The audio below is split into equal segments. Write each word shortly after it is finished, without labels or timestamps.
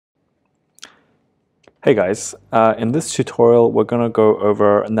Hey guys, in this tutorial we're going to go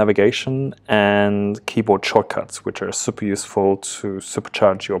over navigation and keyboard shortcuts, which are super useful to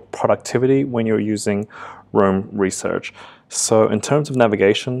supercharge your productivity when you're using Roam Research. So in terms of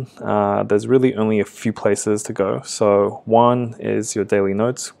navigation, there's really only a few places to go. So one is your daily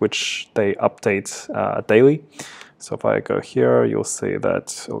notes, which they update daily. So if I go here, you'll see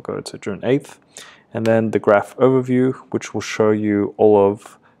that it'll go to June 8th. And then the graph overview, which will show you all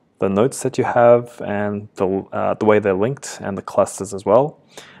of the notes that you have and the way they're linked and the clusters as well.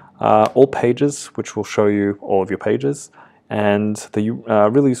 All pages, which will show you all of your pages. And the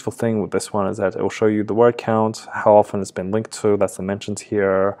really useful thing with this one is that it will show you the word count, how often it's been linked to, that's the mentions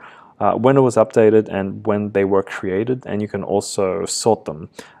here, when it was updated and when they were created. And you can also sort them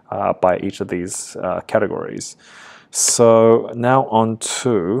by each of these categories. So now on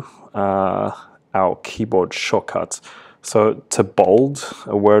to our keyboard shortcuts. So to bold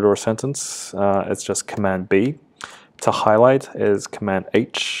a word or a sentence, it's just Command B. To highlight is Command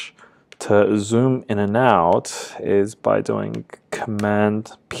H. To zoom in and out is by doing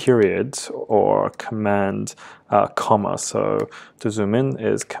Command period or Command comma. So to zoom in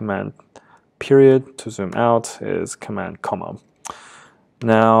is Command period. To zoom out is Command comma.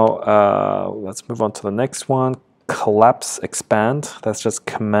 Now let's move on to the next one. Collapse expand. That's just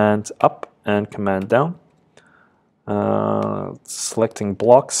Command up and Command down. Selecting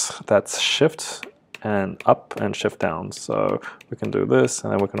blocks, that's Shift and up and Shift down. So we can do this,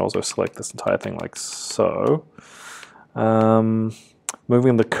 and then we can also select this entire thing like so. Moving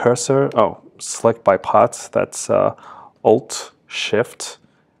the cursor, select by parts, that's Alt, Shift,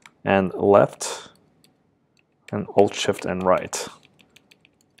 and left, and Alt, Shift, and right.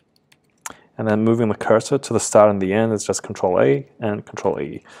 And then moving the cursor to the start and the end is just Control A and Control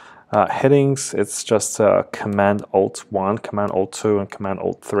E. Headings, it's just Command Alt 1, Command Alt 2, and Command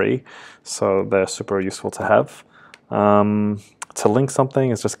Alt 3. So they're super useful to have. To link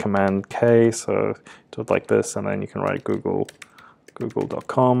something, it's just Command K. So do it like this, and then you can write google.com.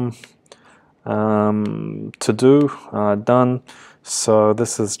 To do, done. So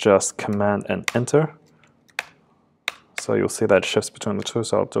this is just Command and Enter. So you'll see that it shifts between the two.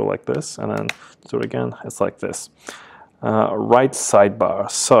 So I'll do it like this, and then do it again. It's like this. Right sidebar.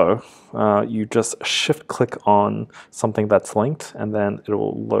 So you just shift click on something that's linked and then it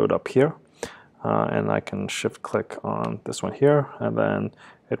will load up here. And I can shift click on this one here and then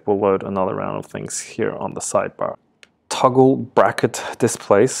it will load another round of things here on the sidebar. Toggle bracket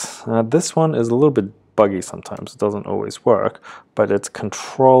displace. This one is a little bit buggy sometimes. It doesn't always work, but it's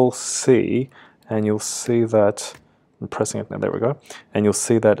Control C and you'll see that I'm pressing it now, there we go. And you'll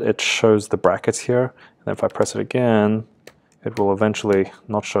see that it shows the brackets here. And if I press it again, it will eventually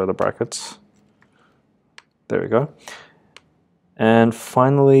not show the brackets. There we go. And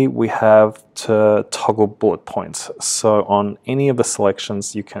finally, we have to toggle bullet points. So on any of the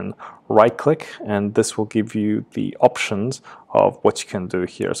selections, you can right click, and this will give you the options of what you can do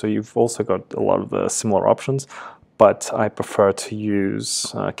here. So you've also got a lot of the similar options, but I prefer to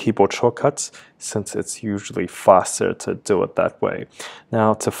use keyboard shortcuts since it's usually faster to do it that way.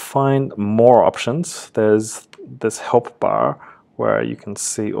 Now to find more options, there's this help bar where you can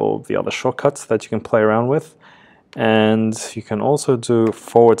see all the other shortcuts that you can play around with. And you can also do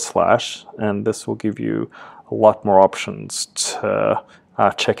 /, and this will give you a lot more options to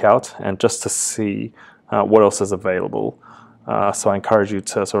check out and just to see what else is available. So I encourage you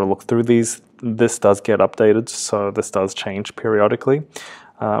to sort of look through these. This does get updated, so this does change periodically,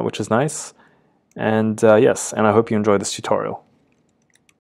 which is nice. And yes, and I hope you enjoy this tutorial.